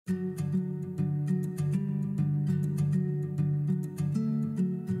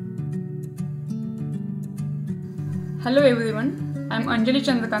Hello everyone, I am Anjali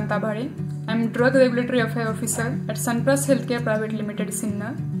Chandrakanta Bhare. I am Drug Regulatory Affairs Officer at Sunplus Healthcare Private Limited,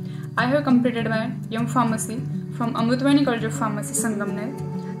 Sinnar. I have completed my M Pharmacy from Amrutvayani College of Pharmacy,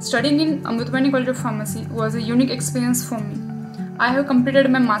 Sangamner. Studying in Amrutvayani College of Pharmacy was a unique experience for me. I have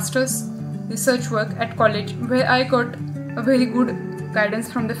completed my master's research work at college where I got a very good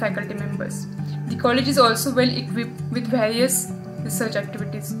guidance from the faculty members. The college is also well equipped with various research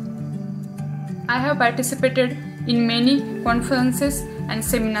activities. I have participated in many conferences and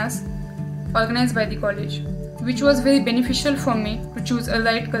seminars organized by the college, which was very beneficial for me to choose a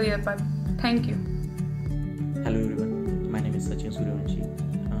right career path. Thank you. Hello everyone, my name is Sachin Suryavanshi.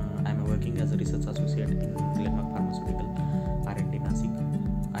 I am working as a research associate in Glenmark Pharmaceutical R&D Nasik.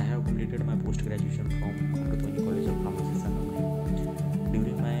 I have completed my post-graduation from Amrutvayani College of Pharmacy, Sangamner.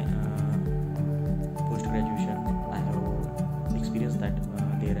 During my post-graduation, I have experienced that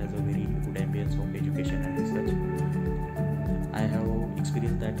there is a very good ambience of education and research. I have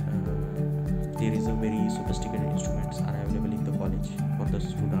experienced that there is a very sophisticated instruments are available in the college for the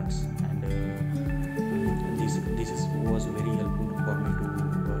students, and this was very helpful for me to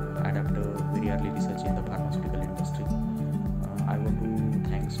adapt very early research in the pharmaceutical industry. I want to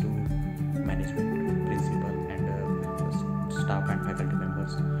thanks to management, principal, and staff and faculty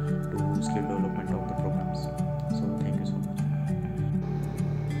members to skill development of the programs. So thank you so much.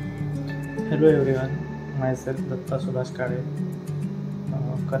 Hello everyone, myself Datta Subhash Kade.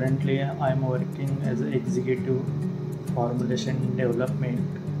 Currently I am working as an executive formulation development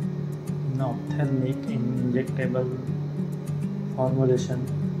in ophthalmic injectable formulation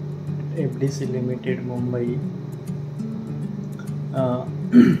at FDC Limited, Mumbai.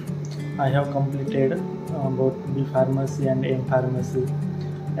 I have completed both B Pharmacy and M Pharmacy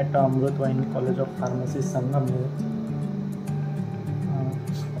at Amrutvayani College of Pharmacy, Sangamner.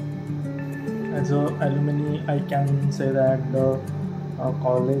 As an alumni, I can say that the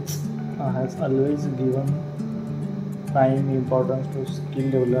college has always given prime importance to skill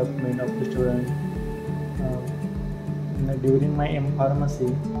development of the student. During my M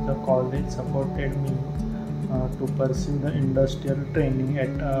Pharmacy, the college supported me to pursue the industrial training at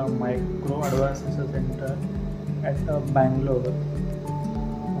Micro Advanced Research Center at Bangalore.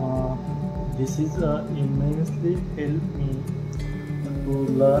 This is immensely helped me to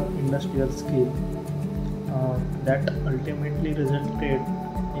learn industrial skill that ultimately resulted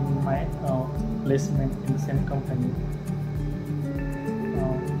in my placement in the same company.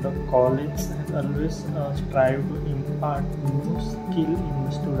 The college has always strived to impart new skill in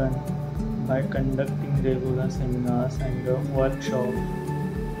the student by conducting regular seminars and workshops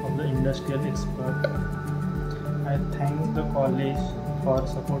of the industrial expert. I thank the college for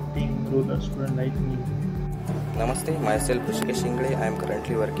supporting rural students like me. Namaste, myself Rishikesh Ingle. I am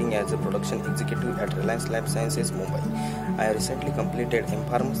currently working as a production executive at Reliance Life Sciences, Mumbai. I recently completed M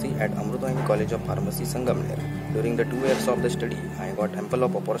Pharmacy at Amrutvayani College of Pharmacy, Sangamner. During the 2 years of the study, I got ample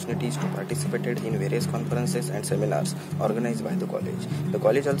of opportunities to participate in various conferences and seminars organized by the college. The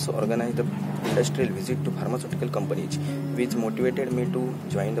college also organized the industrial visit to pharmaceutical companies, which motivated me to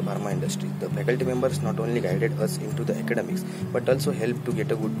join the pharma industry. The faculty members not only guided us into the academics, but also helped to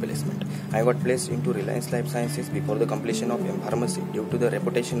get a good placement. I got placed into Reliance Life Sciences before the completion of M Pharmacy due to the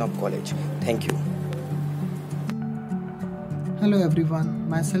reputation of college. Thank you. Hello everyone,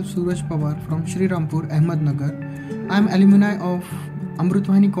 myself Suraj Pawar from Shri Rampur, Ahmednagar. I am alumni of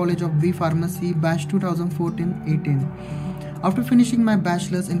Amrutvayani College of B Pharmacy batch 2014-18. After finishing my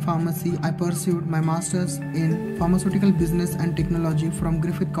bachelor's in pharmacy, I pursued my master's in pharmaceutical business and technology from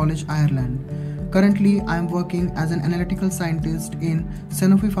Griffith College, Ireland. Currently, I am working as an analytical scientist in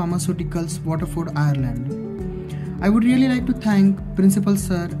Sanofi Pharmaceuticals, Waterford, Ireland. I would really like to thank Principal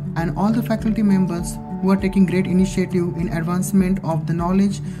Sir and all the faculty members who are taking great initiative in advancement of the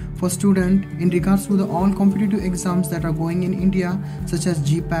knowledge for students in regards to the all competitive exams that are going in India, such as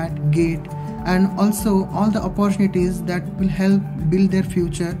GPAT, GATE, and also all the opportunities that will help build their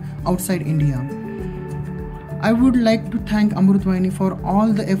future outside India. I would like to thank Amrutvayani for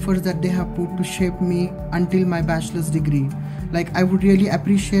all the efforts that they have put to shape me until my bachelor's degree. I would really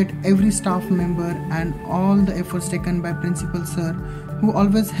appreciate every staff member and all the efforts taken by Principal Sir, who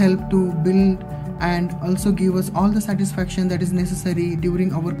always help to build and also give us all the satisfaction that is necessary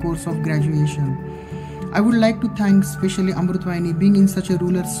during our course of graduation. I would like to thank especially Amrutvayani. Being in such a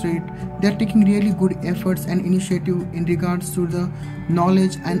rural state, they are taking really good efforts and initiative in regards to the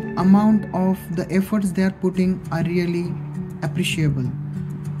knowledge, and amount of the efforts they are putting are really appreciable.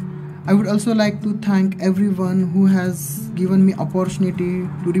 I would also like to thank everyone who has given me opportunity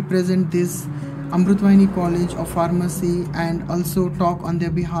to represent this Amrutvayani College of Pharmacy and also talk on their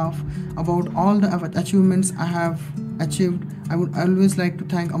behalf about all the achievements I have achieved, I would always like to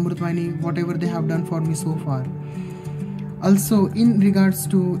thank Amrutvani whatever they have done for me so far. Also, in regards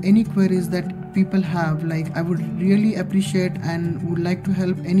to any queries that people have, like, I would really appreciate and would like to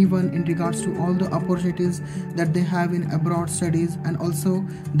help anyone in regards to all the opportunities that they have in abroad studies, and also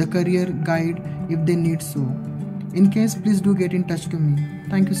the career guide if they need so. In case, please do get in touch to me.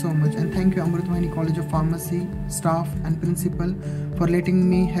 Thank you so much, and thank you Amrutvani College of Pharmacy staff and principal for letting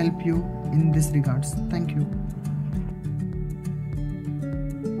me help you in this regards. Thank you.